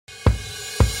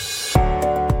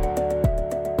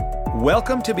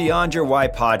Welcome to Beyond Your Why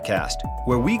podcast,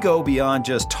 where we go beyond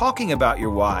just talking about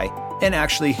your why and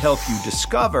actually help you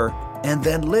discover and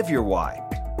then live your why.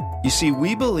 You see,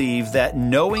 we believe that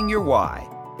knowing your why,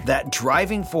 that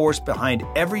driving force behind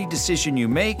every decision you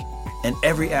make and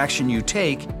every action you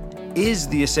take, is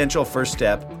the essential first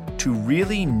step to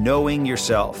really knowing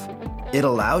yourself. It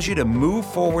allows you to move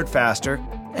forward faster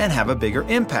and have a bigger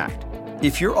impact.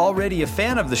 If you're already a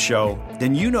fan of the show,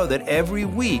 then you know that every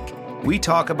week we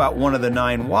talk about one of the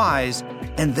 9 whys,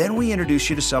 and then we introduce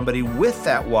you to somebody with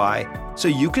that why so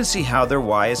you can see how their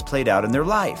why is played out in their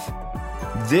life.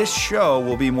 This show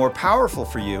will be more powerful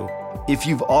for you if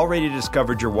you've already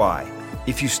discovered your why.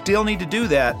 If you still need to do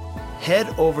that, head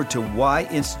over to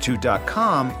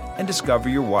whyinstitute.com and discover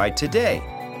your why today.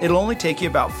 It'll only take you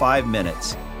about 5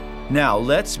 minutes. Now,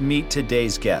 let's meet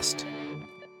today's guest.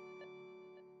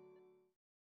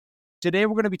 Today,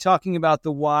 we're going to be talking about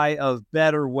the why of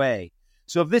Better Way.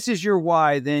 So if this is your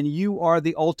why, then you are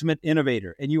the ultimate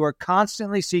innovator, and you are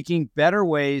constantly seeking better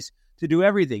ways to do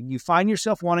everything. You find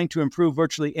yourself wanting to improve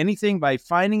virtually anything by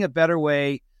finding a better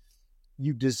way.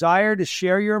 You desire to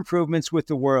share your improvements with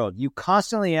the world. You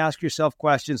constantly ask yourself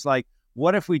questions like,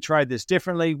 what if we tried this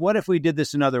differently? What if we did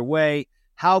this another way?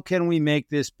 How can we make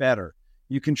this better?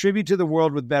 You contribute to the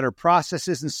world with better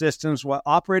processes and systems while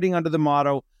operating under the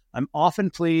motto, I'm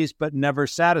often pleased but never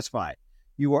satisfied.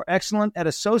 You are excellent at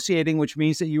associating, which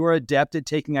means that you are adept at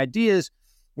taking ideas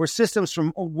or systems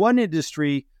from one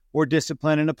industry or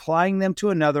discipline and applying them to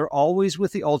another, always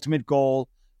with the ultimate goal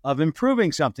of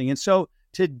improving something. And so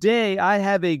today I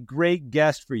have a great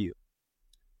guest for you.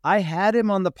 I had him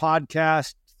on the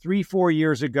podcast 3-4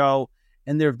 years ago,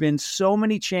 and there have been so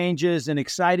many changes and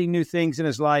exciting new things in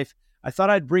his life. I thought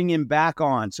I'd bring him back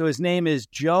on. So his name is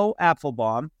Joe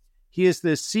Apfelbaum. He is the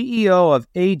CEO of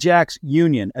Ajax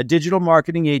Union, a digital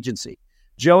marketing agency.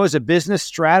 Joe is a business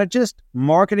strategist,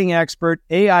 marketing expert,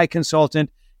 AI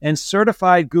consultant, and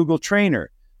certified Google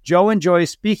trainer. Joe enjoys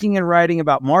speaking and writing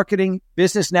about marketing,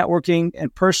 business networking,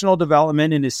 and personal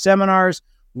development in his seminars,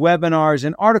 webinars,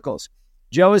 and articles.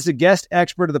 Joe is the guest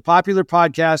expert of the popular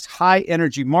podcast High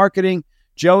Energy Marketing.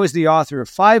 Joe is the author of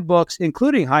 5 books,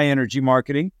 including High Energy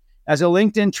Marketing. As a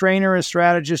LinkedIn trainer and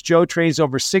strategist, Joe trains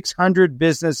over 600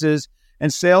 businesses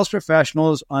and sales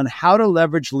professionals on how to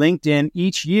leverage LinkedIn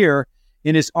each year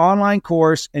in his online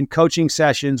course and coaching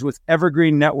sessions with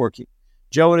Evergreen Networking.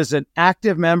 Joe is an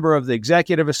active member of the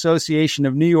Executive Association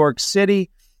of New York City,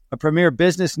 a premier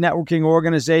business networking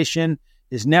organization.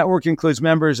 His network includes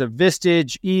members of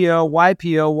Vistage, EO,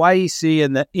 YPO, YEC,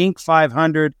 and the Inc.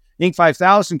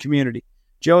 5000 community.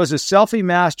 Joe is a selfie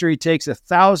master. He takes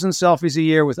 1,000 selfies a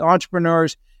year with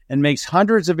entrepreneurs and makes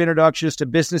hundreds of introductions to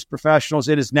business professionals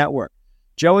in his network.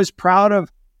 Joe is proud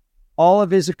of all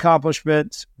of his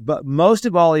accomplishments, but most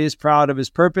of all, he is proud of his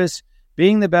purpose,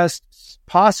 being the best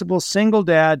possible single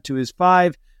dad to his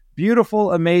 5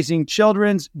 beautiful, amazing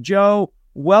children. Joe,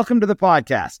 welcome to the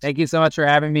podcast. Thank you so much for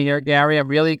having me here, Gary. I'm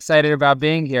really excited about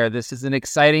being here. This is an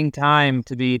exciting time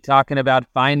to be talking about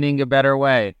finding a better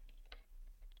way.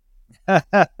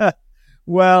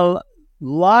 Well,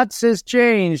 lots has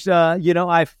changed.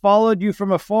 I followed you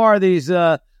from afar these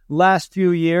last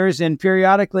few years, and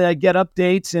periodically I get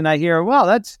updates and I hear, wow,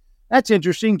 that's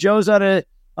interesting. Joe's on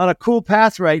a cool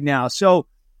path right now. So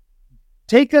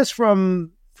take us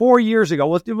from 4 years ago.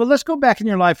 Well, let's go back in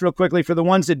your life real quickly for the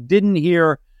ones that didn't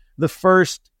hear the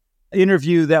first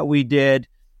interview that we did.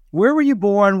 Where were you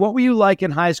born? What were you like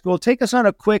in high school? Take us on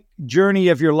a quick journey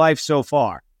of your life so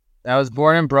far. I was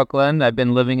born in Brooklyn. I've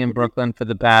been living in Brooklyn for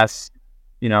the past,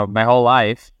 my whole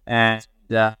life. And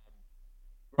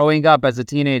growing up as a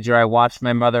teenager, I watched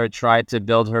my mother try to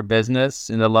build her business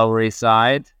in the Lower East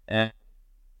Side. And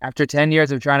after 10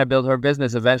 years of trying to build her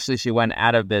business, eventually she went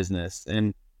out of business.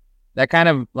 And that kind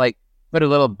of put a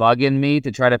little bug in me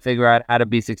to try to figure out how to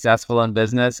be successful in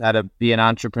business, how to be an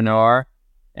entrepreneur.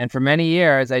 And for many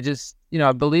years, I just,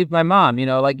 believed my mom, you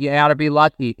got to be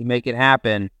lucky to make it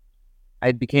happen.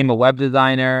 I became a web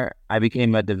designer. I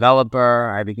became a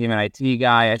developer. I became an IT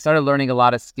guy. I started learning a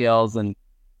lot of skills, and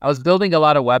I was building a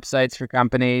lot of websites for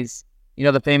companies.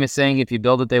 The famous saying, if you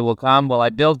build it, they will come. Well,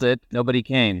 I built it. Nobody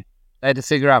came. I had to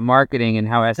figure out marketing and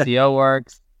how SEO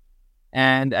works.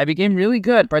 And I became really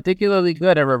good, particularly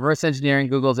good at reverse engineering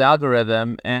Google's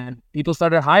algorithm. And people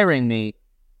started hiring me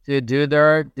to do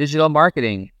their digital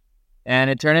marketing.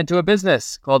 And it turned into a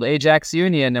business called Ajax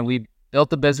Union. And we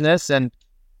built a business, and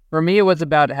for me, it was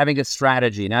about having a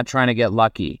strategy, not trying to get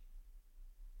lucky.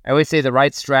 I always say the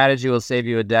right strategy will save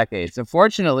you a decade. So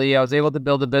fortunately, I was able to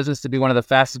build a business to be one of the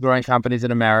fastest growing companies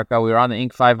in America. We were on the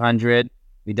Inc. 500.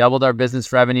 We doubled our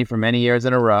business revenue for many years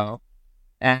in a row.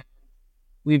 And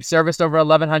we've serviced over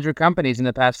 1,100 companies in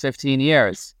the past 15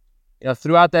 years.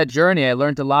 Throughout that journey, I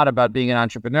learned a lot about being an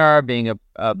entrepreneur, being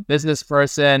a business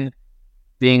person,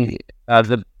 being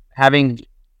having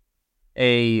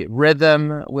a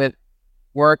rhythm with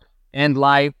work and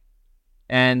life.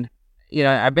 And,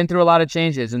 I've been through a lot of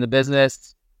changes in the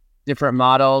business, different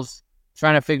models,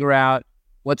 trying to figure out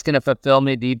what's going to fulfill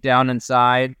me deep down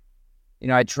inside.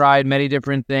 I tried many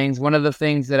different things. One of the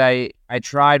things that I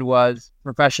tried was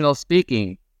professional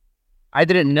speaking. I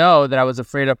didn't know that I was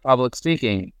afraid of public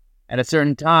speaking. At a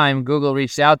certain time, Google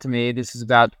reached out to me. This is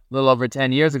about a little over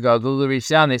 10 years ago. Google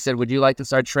reached out and they said, would you like to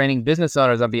start training business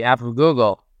owners on behalf of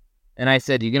Google? And I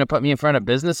said, you're going to put me in front of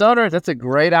business owners? That's a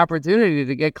great opportunity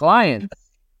to get clients.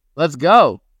 Let's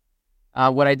go.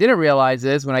 What I didn't realize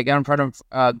is when I got in front of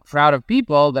a crowd of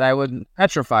people that I was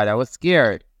petrified. I was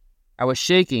scared. I was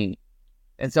shaking.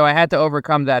 And so I had to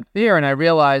overcome that fear. And I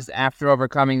realized after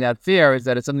overcoming that fear is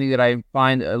that it's something that I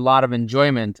find a lot of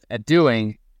enjoyment at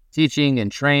doing, teaching and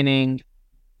training.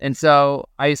 And so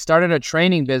I started a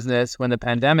training business when the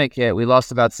pandemic hit. We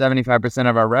lost about 75%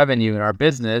 of our revenue in our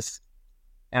business.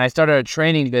 And I started a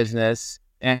training business,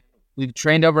 and we've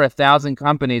trained over 1,000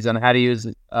 companies on how to use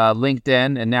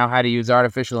LinkedIn and now how to use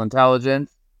artificial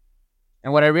intelligence.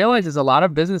 And what I realized is a lot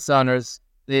of business owners,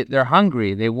 they're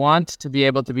hungry. They want to be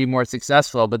able to be more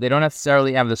successful, but they don't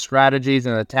necessarily have the strategies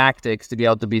and the tactics to be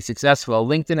able to be successful.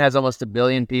 LinkedIn has almost 1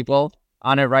 billion people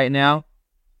on it right now.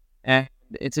 And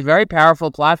it's a very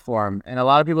powerful platform. And a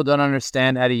lot of people don't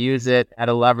understand how to use it, how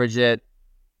to leverage it.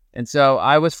 And so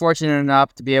I was fortunate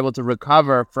enough to be able to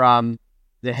recover from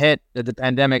the hit that the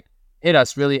pandemic hit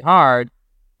us really hard.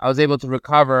 I was able to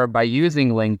recover by using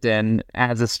LinkedIn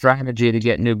as a strategy to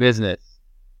get new business.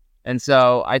 And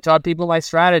so I taught people my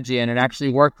strategy, and it actually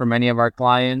worked for many of our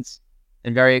clients,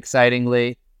 and very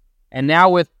excitingly. And now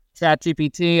with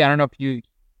ChatGPT, I don't know if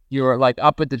you're like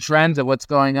up with the trends of what's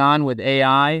going on with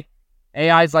AI.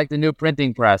 AI is like the new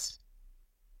printing press.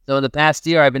 So in the past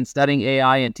year, I've been studying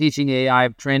AI and teaching AI.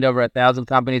 I've trained over 1,000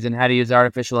 companies in how to use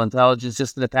artificial intelligence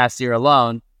just in the past year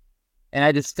alone. And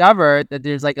I discovered that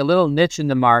there's like a little niche in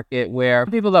the market where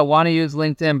people that want to use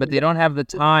LinkedIn, but they don't have the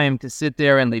time to sit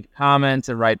there and leave comments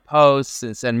and write posts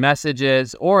and send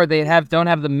messages, or they don't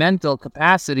have the mental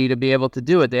capacity to be able to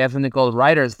do it. They have something called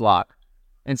writer's block.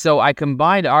 And so I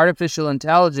combined artificial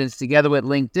intelligence together with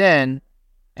LinkedIn,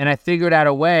 and I figured out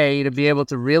a way to be able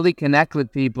to really connect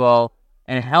with people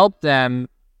and help them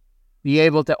be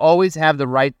able to always have the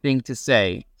right thing to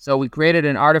say. So we created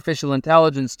an artificial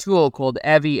intelligence tool called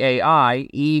EvyAI,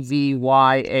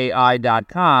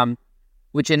 EVYAI.com,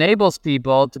 which enables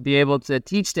people to be able to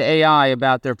teach the AI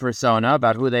about their persona,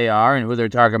 about who they are and who their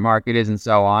target market is and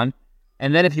so on.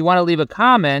 And then if you want to leave a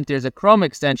comment, there's a Chrome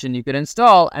extension you could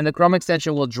install, and the Chrome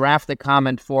extension will draft the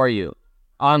comment for you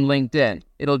on LinkedIn.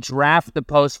 It'll draft the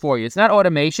post for you. It's not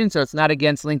automation, so it's not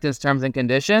against LinkedIn's terms and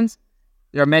conditions.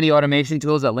 There are many automation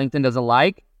tools that LinkedIn doesn't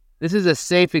like. This is a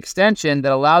safe extension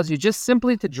that allows you just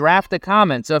simply to draft a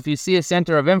comment. So if you see a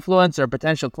center of influence or a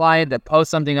potential client that posts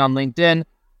something on LinkedIn,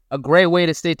 a great way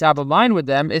to stay top of mind with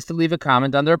them is to leave a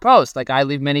comment on their post. Like I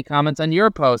leave many comments on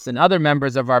your posts and other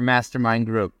members of our mastermind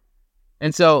group.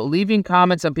 And so leaving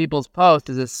comments on people's posts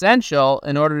is essential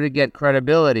in order to get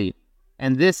credibility.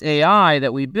 And this AI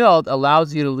that we built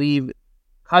allows you to leave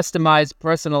customized,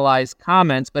 personalized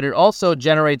comments, but it also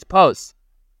generates posts.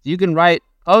 You can write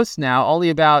posts now. Only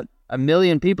about 1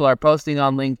 million people are posting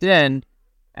on LinkedIn.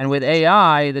 And with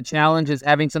AI, the challenge is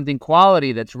having something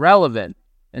quality that's relevant.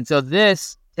 And so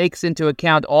this takes into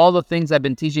account all the things I've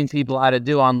been teaching people how to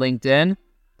do on LinkedIn,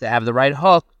 to have the right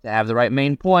hook, to have the right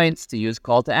main points, to use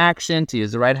call to action, to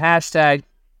use the right hashtag.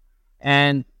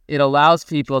 And it allows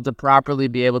people to properly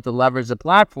be able to leverage the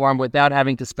platform without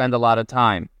having to spend a lot of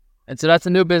time. And so that's a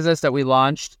new business that we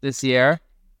launched this year.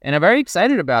 And I'm very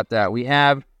excited about that. We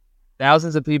have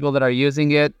thousands of people that are using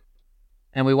it,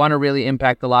 and we want to really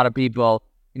impact a lot of people.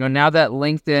 Now that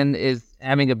LinkedIn is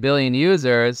having 1 billion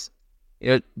users,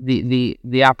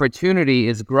 the opportunity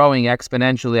is growing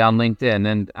exponentially on LinkedIn.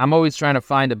 And I'm always trying to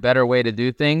find a better way to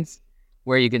do things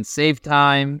where you can save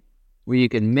time, where you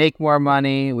can make more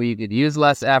money, where you could use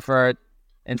less effort.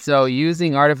 And so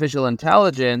using artificial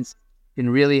intelligence can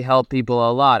really help people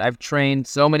a lot. I've trained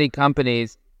so many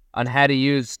companies on how to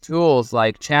use tools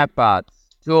like chatbots,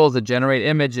 tools that generate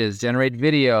images, generate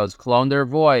videos, clone their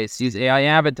voice, use AI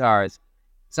avatars.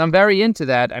 So I'm very into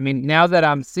that. I mean, now that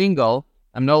I'm single,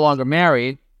 I'm no longer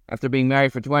married after being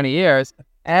married for 20 years,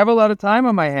 I have a lot of time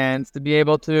on my hands to be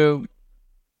able to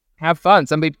have fun.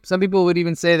 Some people would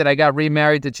even say that I got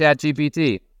remarried to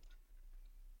ChatGPT.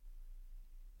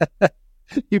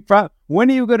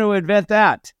 When are you going to invent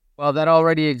that? Well, that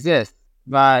already exists.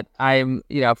 but I'm,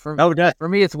 for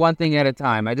me, it's one thing at a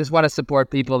time. I just want to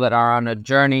support people that are on a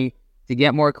journey to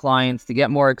get more clients, to get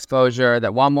more exposure,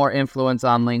 that want more influence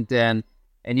on LinkedIn.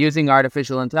 And using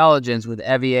artificial intelligence with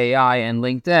Evie AI and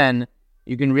LinkedIn,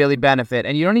 you can really benefit.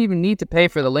 And you don't even need to pay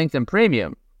for the LinkedIn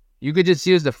Premium. You could just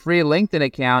use the free LinkedIn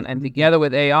account, and together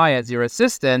with AI as your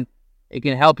assistant, it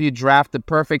can help you draft the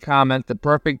perfect comment, the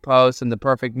perfect post, and the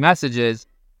perfect messages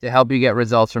to help you get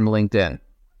results from LinkedIn.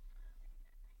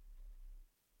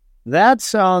 That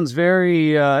sounds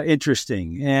very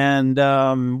interesting. And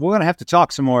we're going to have to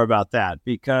talk some more about that,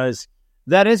 because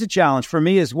that is a challenge for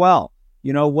me as well.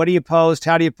 What do you post?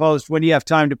 How do you post? When do you have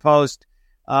time to post?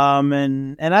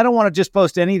 And I don't want to just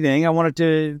post anything. I want it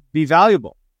to be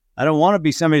valuable. I don't want to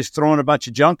be somebody who's throwing a bunch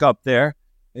of junk up there.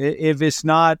 If it's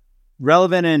not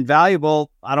relevant and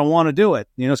valuable, I don't want to do it.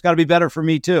 It's got to be better for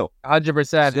me too.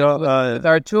 100%. So, with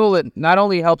our tool, it not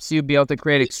only helps you be able to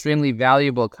create extremely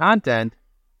valuable content,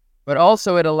 but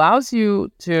also it allows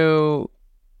you to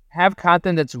have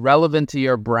content that's relevant to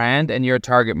your brand and your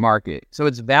target market. So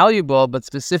it's valuable, but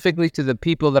specifically to the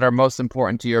people that are most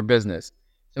important to your business.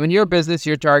 So in your business,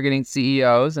 you're targeting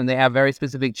CEOs, and they have very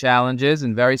specific challenges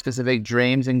and very specific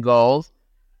dreams and goals.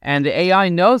 And the AI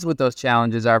knows what those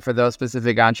challenges are for those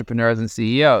specific entrepreneurs and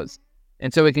CEOs.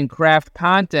 And so it can craft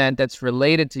content that's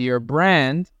related to your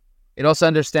brand. It also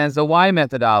understands the why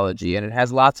methodology, and it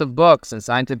has lots of books and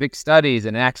scientific studies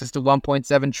and access to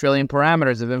 1.7 trillion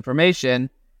parameters of information.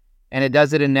 And it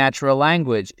does it in natural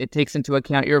language. It takes into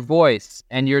account your voice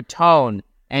and your tone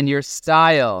and your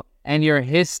style and your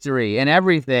history and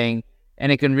everything.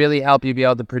 And it can really help you be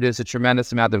able to produce a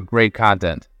tremendous amount of great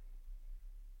content.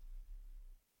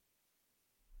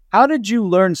 How did you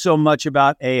learn so much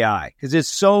about AI? Because it's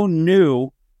so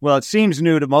new. Well, it seems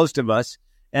new to most of us.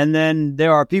 And then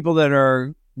there are people that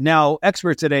are now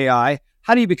experts at AI.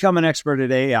 How do you become an expert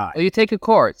at AI? Well, you take a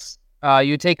course,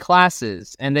 you take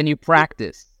classes, and then you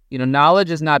practice. Knowledge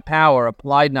is not power.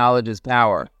 Applied knowledge is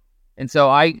power. And so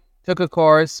I took a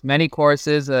course, many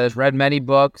courses, read many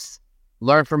books,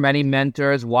 learned from many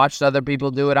mentors, watched other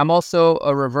people do it. I'm also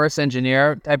a reverse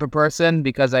engineer type of person,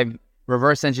 because I've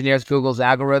reverse engineers Google's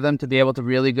algorithm to be able to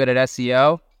really good at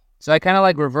SEO. So I kind of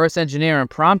like reverse engineer and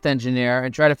prompt engineer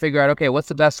and try to figure out, okay, what's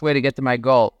the best way to get to my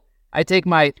goal? I take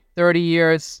my 30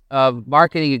 years of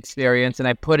marketing experience and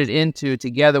I put it into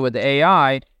together with the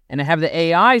AI, and I have the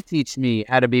AI teach me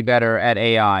how to be better at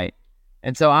AI.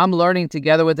 And so I'm learning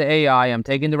together with the AI. I'm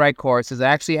taking the right courses. I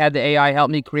actually had the AI help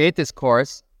me create this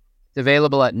course. It's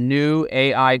available at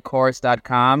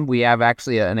newaicourse.com. We have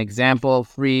actually an example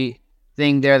free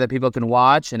thing there that people can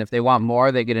watch. And if they want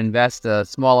more, they can invest a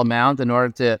small amount in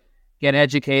order to get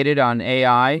educated on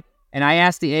AI. And I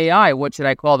asked the AI, what should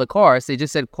I call the course? They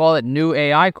just said, call it New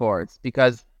AI Course,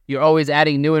 because you're always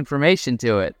adding new information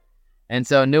to it. And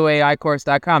so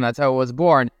newaicourse.com, that's how it was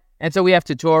born. And so we have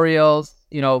tutorials.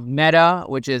 Meta,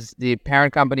 which is the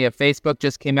parent company of Facebook,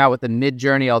 just came out with a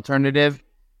mid-journey alternative.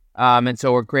 And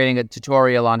so we're creating a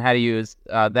tutorial on how to use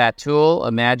that tool,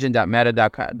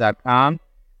 imagine.meta.com.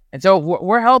 And so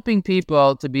we're helping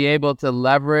people to be able to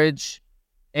leverage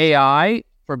AI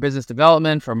for business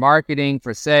development, for marketing,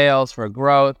 for sales, for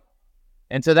growth.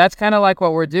 And so that's kind of like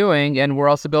what we're doing. And we're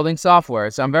also building software.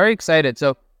 So I'm very excited.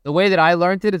 So the way that I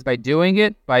learned it is by doing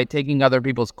it, by taking other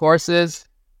people's courses,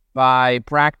 by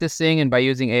practicing, and by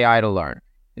using AI to learn.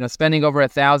 Spending over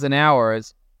 1,000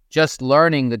 hours just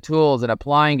learning the tools and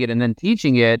applying it and then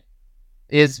teaching it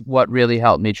is what really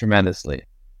helped me tremendously.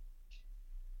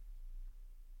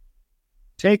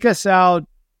 Take us out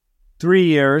 3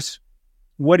 years.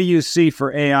 What do you see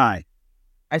for AI?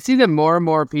 I see that more and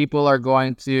more people are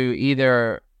going to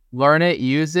either learn it,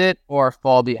 use it, or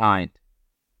fall behind.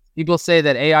 People say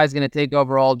that AI is going to take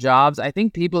over all jobs. I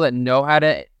think people that know how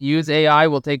to use AI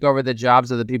will take over the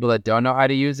jobs of the people that don't know how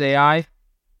to use AI.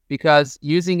 Because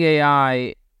using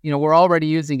AI, we're already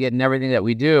using it in everything that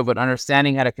we do, but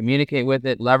understanding how to communicate with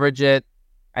it, leverage it,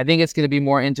 I think it's going to be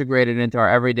more integrated into our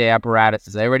everyday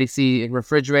apparatuses. I already see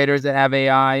refrigerators that have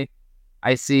AI.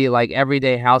 I see like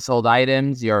everyday household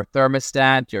items, your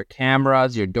thermostat, your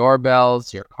cameras, your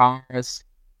doorbells, your cars.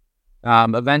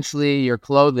 Eventually, your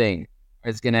clothing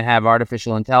is going to have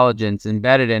artificial intelligence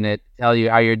embedded in it to tell you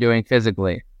how you're doing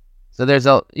physically. So there's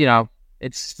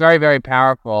it's very, very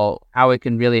powerful how it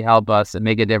can really help us and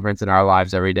make a difference in our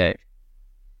lives every day.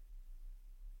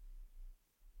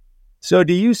 So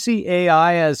do you see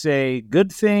AI as a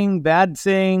good thing, bad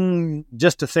thing,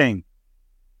 just a thing?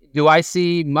 Do I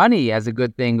see money as a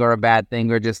good thing or a bad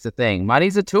thing or just a thing?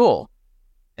 Money's a tool,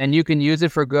 and you can use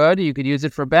it for good, you could use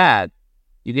it for bad.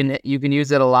 You can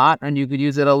use it a lot, and you could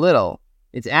use it a little.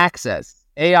 It's access.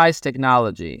 AI's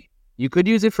technology. You could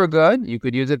use it for good. You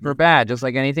could use it for bad. Just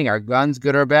like anything. Are guns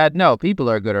good or bad? No,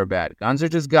 people are good or bad. Guns are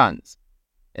just guns.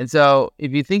 And so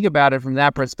if you think about it from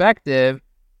that perspective,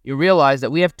 you realize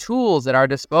that we have tools at our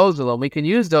disposal, and we can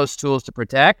use those tools to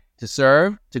protect, to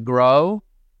serve, to grow,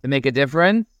 to make a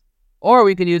difference, or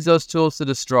we can use those tools to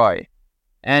destroy.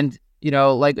 And,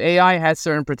 like AI has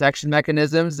certain protection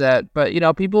mechanisms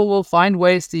but people will find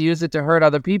ways to use it to hurt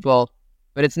other people,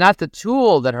 but it's not the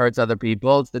tool that hurts other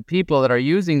people. It's the people that are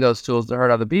using those tools to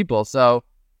hurt other people. So,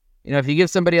 if you give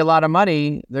somebody a lot of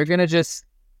money, they're going to just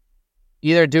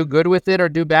either do good with it or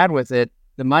do bad with it.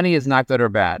 The money is not good or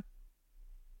bad.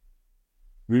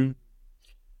 Do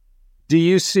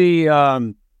you see,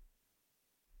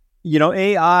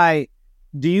 AI,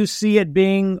 do you see it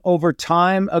being over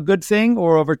time a good thing,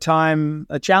 or over time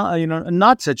a challenge,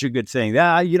 not such a good thing?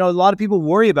 A lot of people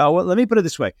worry about, let me put it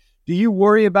this way. Do you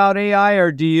worry about AI,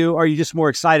 or are you just more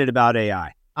excited about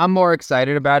AI? I'm more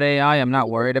excited about AI. I'm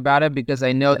not worried about it because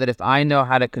I know that if I know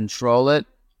how to control it,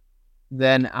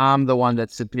 then I'm the one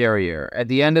that's superior. At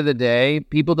the end of the day,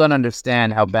 people don't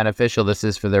understand how beneficial this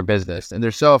is for their business, and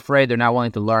they're so afraid they're not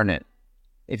willing to learn it.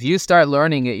 If you start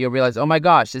learning it, you'll realize, oh my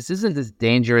gosh, this isn't this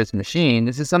dangerous machine.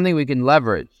 This is something we can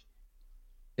leverage.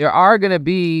 There are going to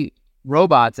be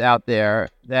robots out there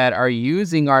that are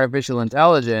using artificial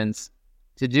intelligence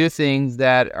to do things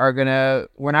that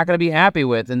we're not going to be happy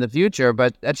with in the future,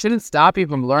 but that shouldn't stop you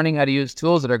from learning how to use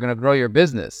tools that are going to grow your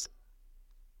business.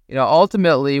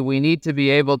 Ultimately, we need to be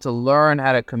able to learn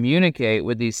how to communicate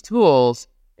with these tools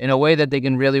in a way that they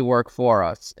can really work for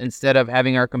us, instead of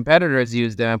having our competitors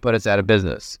use them and put us out of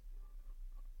business.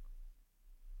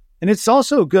 And it's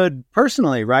also good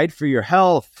personally, right? For your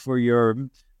health, for your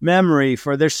memory,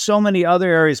 there's so many other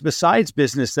areas besides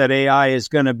business that AI is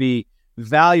going to be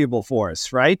valuable for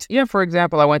us, right? Yeah, for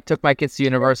example, took my kids to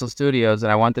Universal Studios,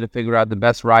 and I wanted to figure out the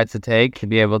best rides to take to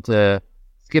be able to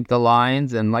skip the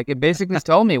lines, and it basically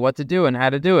told me what to do and how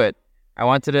to do it. I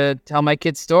wanted to tell my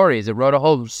kids stories. It wrote a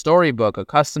whole storybook, a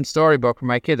custom storybook for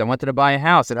my kids. I wanted to buy a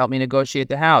house. It helped me negotiate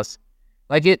the house.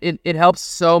 It helps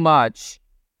so much,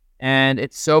 and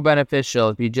it's so beneficial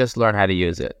if you just learn how to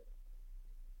use it.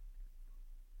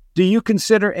 Do you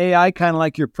consider AI kind of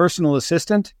like your personal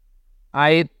assistant?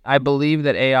 I believe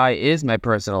that AI is my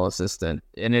personal assistant,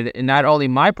 and not only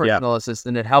my personal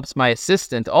assistant, it helps my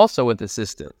assistant also with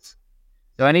assistance.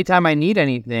 So anytime I need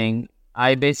anything,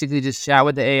 I basically just chat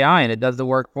with the AI and it does the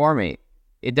work for me.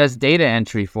 It does data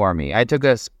entry for me. I took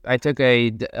a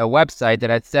website that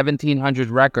had 1,700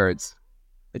 records,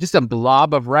 just a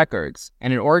blob of records,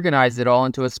 and it organized it all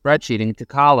into a spreadsheet, into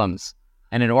columns,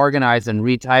 and it organized and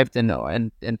retyped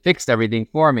and fixed everything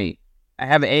for me. I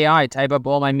have AI type up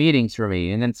all my meetings for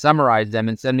me and then summarize them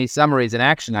and send me summaries and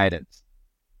action items.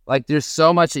 There's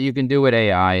so much that you can do with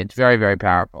AI. It's very, very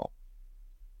powerful.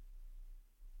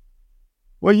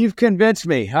 Well, you've convinced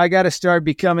me. I got to start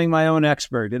becoming my own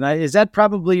expert. And is that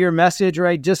probably your message,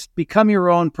 right? Just become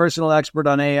your own personal expert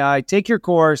on AI. Take your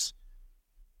course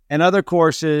and other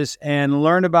courses and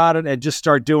learn about it and just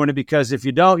start doing it, because if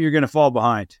you don't, you're going to fall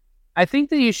behind. I think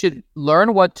that you should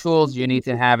learn what tools you need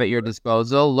to have at your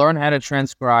disposal, learn how to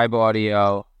transcribe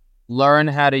audio, learn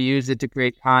how to use it to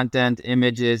create content,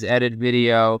 images, edit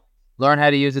video, learn how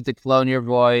to use it to clone your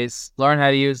voice, learn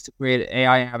how to use it to create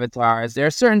AI avatars. There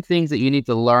are certain things that you need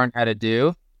to learn how to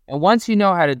do. And once you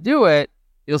know how to do it,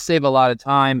 you'll save a lot of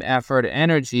time, effort,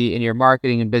 energy in your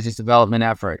marketing and business development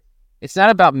effort. It's not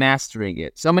about mastering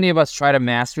it. So many of us try to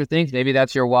master things. Maybe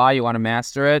that's your why, you want to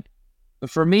master it. But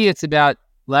for me, it's about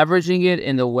leveraging it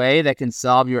in the way that can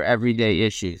solve your everyday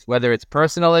issues, whether it's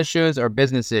personal issues or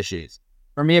business issues.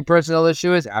 For me, a personal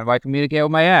issue is, how do I communicate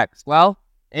with my ex? Well,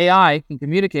 AI can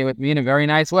communicate with me in a very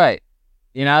nice way.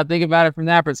 Think about it from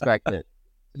that perspective.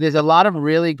 There's a lot of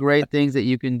really great things that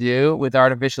you can do with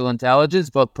artificial intelligence,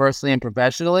 both personally and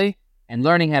professionally, and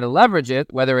learning how to leverage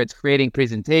it, whether it's creating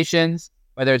presentations,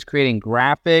 whether it's creating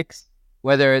graphics,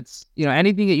 whether it's,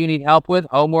 anything that you need help with,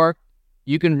 homework,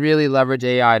 you can really leverage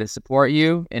AI to support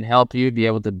you and help you be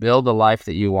able to build the life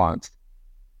that you want.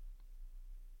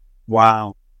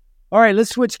 Wow. All right, let's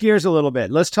switch gears a little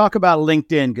bit. Let's talk about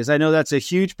LinkedIn, because I know that's a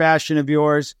huge passion of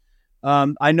yours.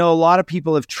 I know a lot of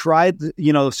people have tried,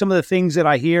 some of the things that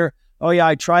I hear. Oh yeah,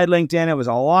 I tried LinkedIn. It was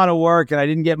a lot of work and I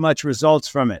didn't get much results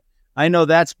from it. I know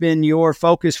that's been your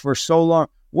focus for so long.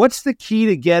 What's the key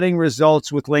to getting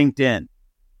results with LinkedIn?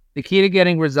 The key to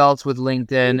getting results with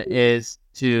LinkedIn is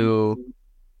to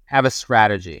have a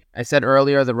strategy. I said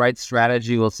earlier, the right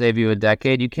strategy will save you a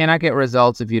decade. You cannot get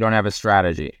results if you don't have a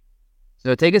strategy.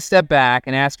 So take a step back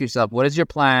and ask yourself, what is your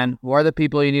plan? Who are the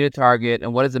people you need to target?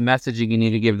 And what is the messaging you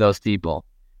need to give those people?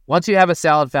 Once you have a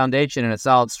solid foundation and a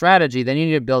solid strategy, then you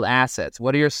need to build assets.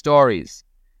 What are your stories?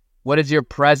 What is your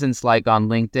presence like on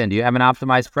LinkedIn? Do you have an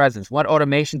optimized presence? What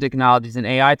automation technologies and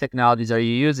AI technologies are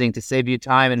you using to save you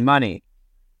time and money?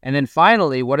 And then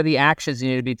finally, what are the actions you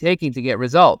need to be taking to get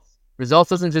results?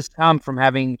 Results doesn't just come from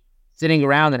sitting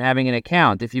around and having an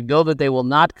account. If you build it, they will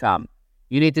not come.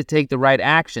 You need to take the right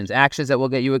actions that will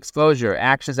get you exposure,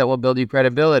 actions that will build you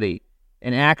credibility,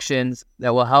 and actions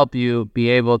that will help you be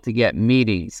able to get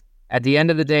meetings. At the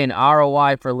end of the day, an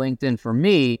ROI for LinkedIn for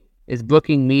me is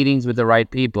booking meetings with the right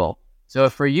people. So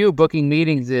if for you, booking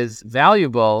meetings is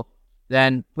valuable,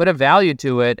 then put a value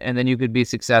to it, and then you could be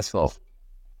successful.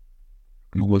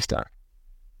 Almost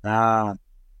done.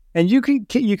 And you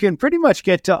can pretty much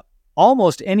get to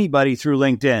almost anybody through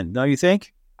LinkedIn, don't you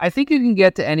think? I think you can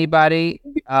get to anybody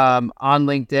on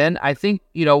LinkedIn. I think,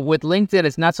 with LinkedIn,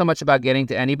 it's not so much about getting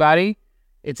to anybody.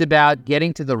 It's about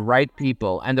getting to the right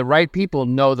people, and the right people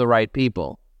know the right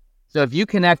people. So if you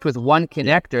connect with one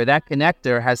connector, that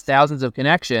connector has thousands of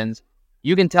connections.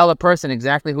 You can tell a person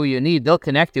exactly who you need. They'll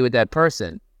connect you with that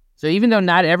person. So even though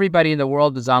not everybody in the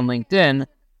world is on LinkedIn,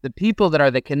 the people that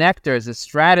are the connectors, the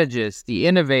strategists, the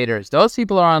innovators, those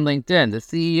people are on LinkedIn. The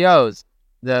CEOs,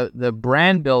 the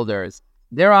brand builders,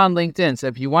 they're on LinkedIn. So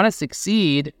if you want to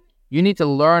succeed, you need to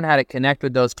learn how to connect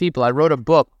with those people. I wrote a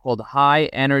book called High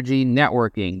Energy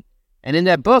Networking. And in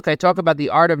that book, I talk about the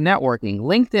art of networking.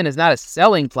 LinkedIn is not a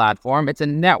selling platform. It's a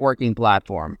networking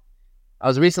platform. I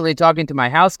was recently talking to my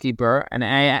housekeeper,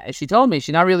 and she told me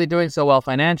she's not really doing so well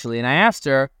financially. And I asked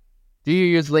her, do you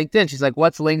use LinkedIn? She's like,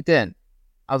 what's LinkedIn?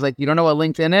 I was like, you don't know what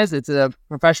LinkedIn is? It's a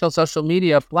professional social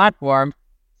media platform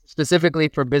specifically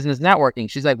for business networking.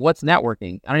 She's like, what's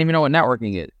networking? I don't even know what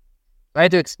networking is. I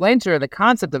had to explain to her the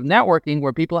concept of networking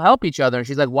where people help each other. And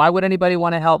she's like, why would anybody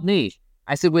want to help me?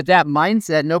 I said, with that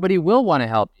mindset, nobody will want to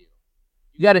help you.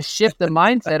 You got to shift the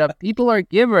mindset of people are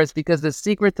givers because the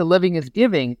secret to living is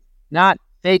giving, not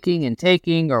faking and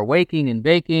taking or waking and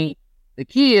baking. The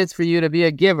key is for you to be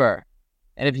a giver.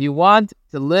 And if you want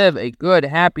to live a good,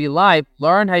 happy life,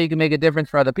 learn how you can make a difference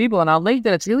for other people. And on LinkedIn,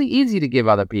 it's really easy to give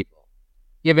other people.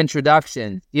 Give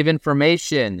introductions, give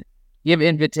information, give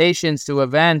invitations to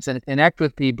events and connect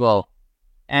with people.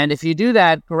 And if you do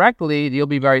that correctly, you'll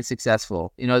be very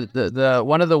successful. The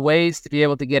one of the ways to be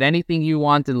able to get anything you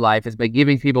want in life is by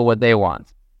giving people what they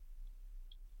want.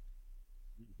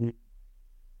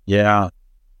 Yeah,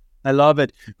 I love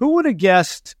it. Who would have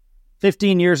guessed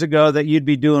 15 years ago that you'd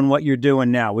be doing what you're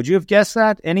doing now? Would you have guessed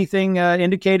that? Anything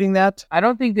indicating that? I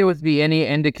don't think there would be any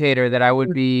indicator that I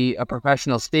would be a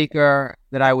professional speaker,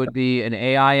 that I would be an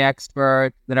AI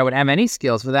expert, that I would have any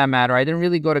skills for that matter. I didn't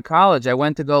really go to college. I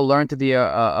went to go learn to be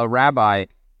a rabbi.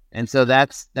 And so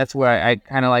that's where I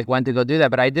kind of went to go do that.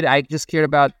 But I just cared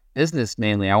about business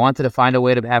mainly. I wanted to find a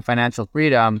way to have financial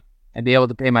freedom and be able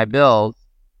to pay my bills.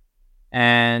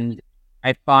 And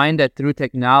I find that through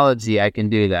technology, I can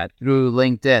do that. Through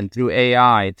LinkedIn, through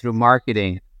AI, through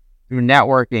marketing, through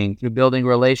networking, through building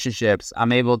relationships,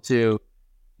 I'm able to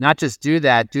not just do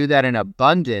that in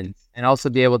abundance, and also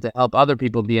be able to help other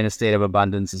people be in a state of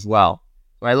abundance as well.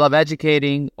 So I love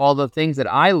educating. All the things that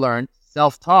I learned,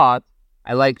 self-taught,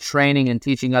 I like training and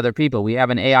teaching other people. We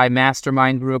have an AI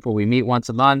mastermind group where we meet once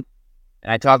a month,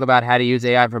 and I talk about how to use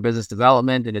AI for business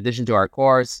development in addition to our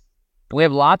course. And we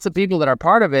have lots of people that are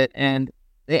part of it, and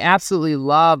they absolutely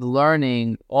love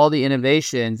learning all the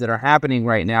innovations that are happening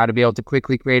right now to be able to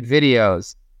quickly create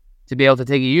videos, to be able to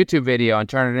take a YouTube video and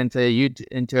turn it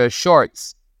into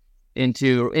shorts,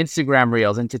 into Instagram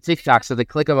Reels, into TikTok, so the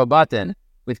click of a button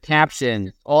with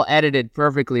captions, all edited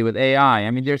perfectly with AI.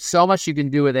 I mean, there's so much you can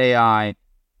do with AI,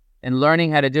 and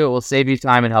learning how to do it will save you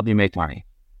time and help you make money.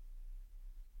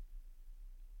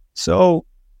 So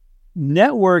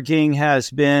networking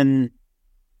has been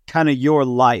kind of your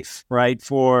life, right,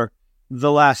 for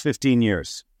the last 15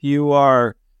 years. You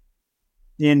are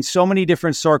in so many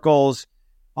different circles,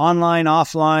 online,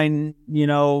 offline,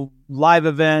 live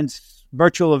events,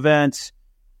 virtual events.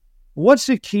 What's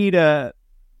the key to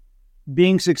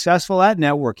being successful at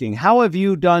networking? How have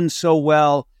you done so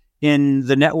well in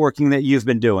the networking that you've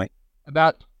been doing?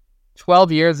 About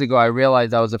 12 years ago, I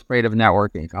realized I was afraid of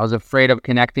networking. I was afraid of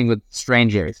connecting with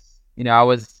strangers.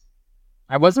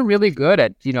 I wasn't really good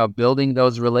at, building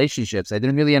those relationships. I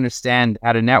didn't really understand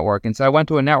how to network. And so I went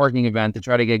to a networking event to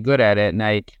try to get good at it. And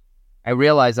I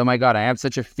realized, oh my God, I have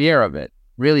such a fear of it,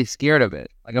 really scared of it.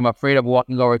 I'm afraid of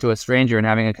walking over to a stranger and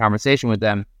having a conversation with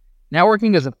them.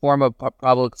 Networking is a form of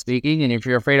public speaking. And if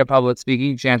you're afraid of public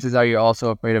speaking, chances are you're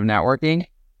also afraid of networking.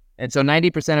 And so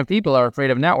 90% of people are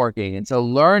afraid of networking. And so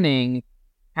learning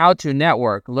how to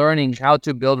network, learning how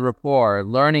to build rapport,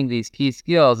 learning these key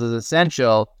skills is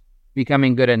essential to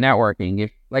becoming good at networking.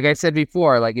 If, like I said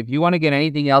before, like if you want to get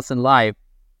anything else in life,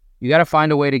 you got to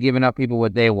find a way to give enough people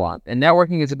what they want. And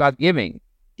networking is about giving.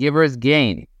 Givers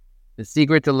gain. The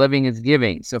secret to living is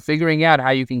giving. So figuring out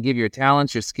how you can give your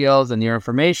talents, your skills, and your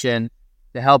information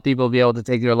to help people be able to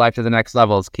take their life to the next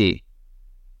level is key.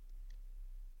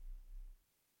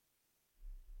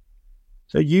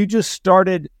 So you just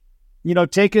started,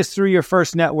 take us through your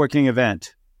first networking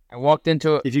event. I walked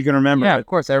into it. If you can remember. Yeah, it. Of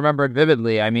course. I remember it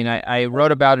vividly. I mean, I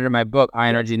wrote about it in my book, High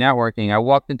Energy Networking. I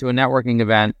walked into a networking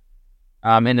event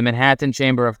in the Manhattan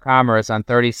Chamber of Commerce on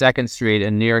 32nd Street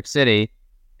in New York City.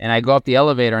 And I go up the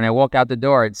elevator and I walk out the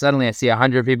door and suddenly I see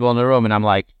 100 people in the room and I'm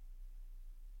like,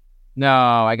 no,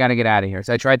 I got to get out of here.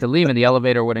 So I tried to leave and the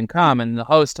elevator wouldn't come. And the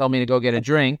host told me to go get a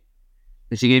drink.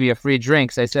 And she gave me a free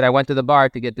drink. So I said I went to the bar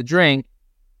to get the drink.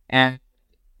 And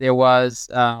there was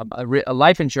a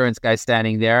life insurance guy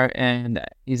standing there. And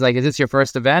he's like, is this your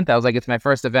first event? I was like, it's my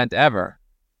first event ever.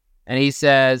 And he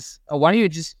says, oh, why don't you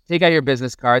just take out your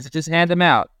business cards and just hand them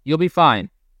out? You'll be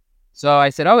fine. So I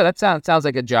said, oh, that sounds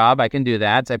like a job. I can do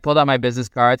that. So I pulled out my business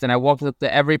cards and I walked up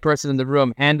to every person in the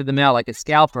room, handed them out like a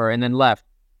scalper, and then left.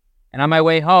 And on my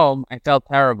way home, I felt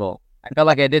terrible. I felt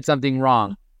like I did something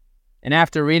wrong. And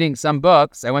after reading some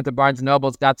books, I went to Barnes &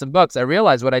 Noble's, got some books. I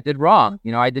realized what I did wrong.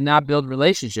 I did not build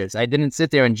relationships. I didn't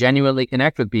sit there and genuinely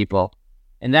connect with people.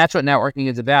 And that's what networking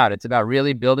is about. It's about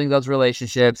really building those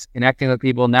relationships, connecting with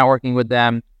people, networking with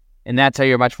them. And that's how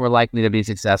you're much more likely to be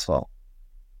successful.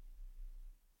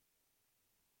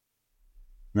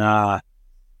 I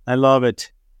love it.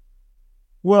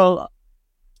 Well,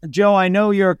 Joe, I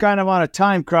know you're kind of on a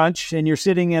time crunch and you're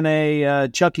sitting in a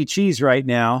Chuck E. Cheese right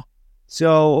now.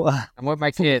 So I'm with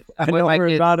my kid.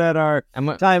 We're about at our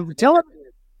time. Tell them.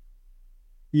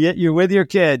 Yeah, you're with your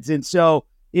kids. And so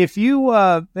if people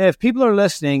are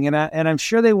listening and I'm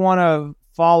sure they want to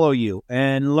follow you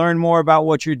and learn more about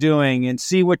what you're doing and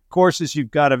see what courses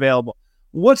you've got available,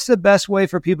 what's the best way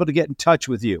for people to get in touch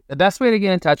with you? The best way to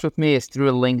get in touch with me is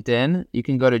through LinkedIn. You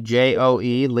can go to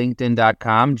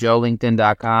joelinkedin.com,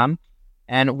 joelinkedin.com.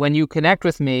 And when you connect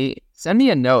with me, send me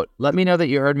a note. Let me know that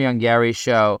you heard me on Gary's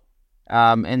show.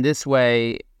 And this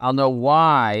way, I'll know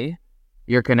why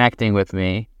you're connecting with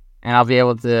me, and I'll be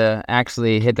able to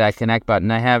actually hit that connect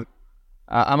button. I'm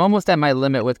almost at my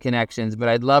limit with connections, but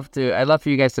I'd love for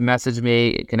you guys to message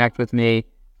me, connect with me.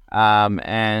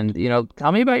 And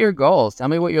tell me about your goals. Tell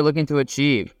me what you're looking to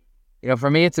achieve. For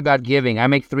me, it's about giving. I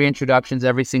make 3 introductions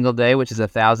every single day, which is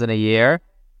 1,000 a year.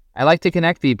 I like to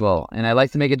connect people and I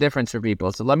like to make a difference for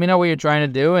people. So let me know what you're trying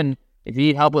to do. And if you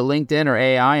need help with LinkedIn or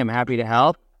AI, I'm happy to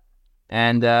help.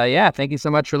 And thank you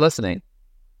so much for listening.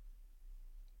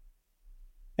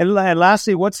 And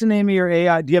lastly, what's the name of your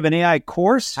AI? Do you have an AI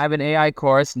course? I have an AI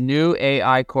course,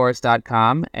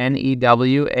 newaicourse.com,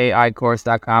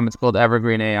 newaicourse.com. It's called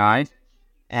Evergreen AI.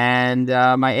 And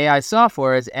my AI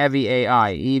software is Evy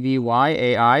AI,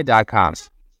 EVYAI.com.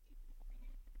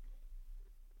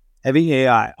 Evy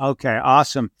AI. Okay,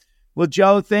 awesome. Well,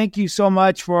 Joe, thank you so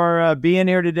much for being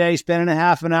here today, spending a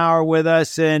half an hour with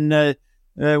us. And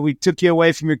we took you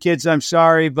away from your kids. I'm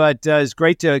sorry, but it's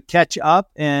great to catch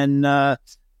up and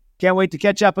can't wait to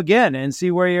catch up again and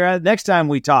see where you're at next time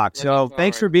we talk. So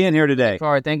thanks for being here today.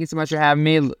 Thank you so much for having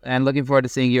me and looking forward to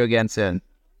seeing you again soon.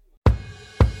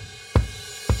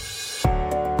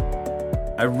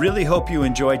 I really hope you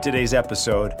enjoyed today's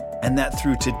episode and that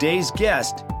through today's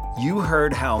guest, you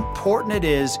heard how important it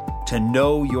is to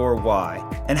know your why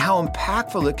and how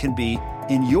impactful it can be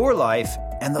in your life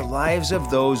and the lives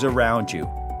of those around you.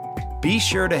 Be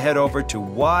sure to head over to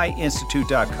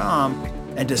whyinstitute.com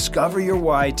and discover your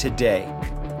why today.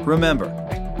 Remember,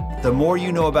 the more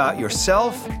you know about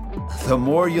yourself, the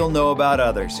more you'll know about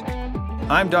others.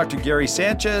 I'm Dr. Gary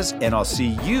Sanchez, and I'll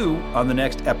see you on the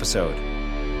next episode.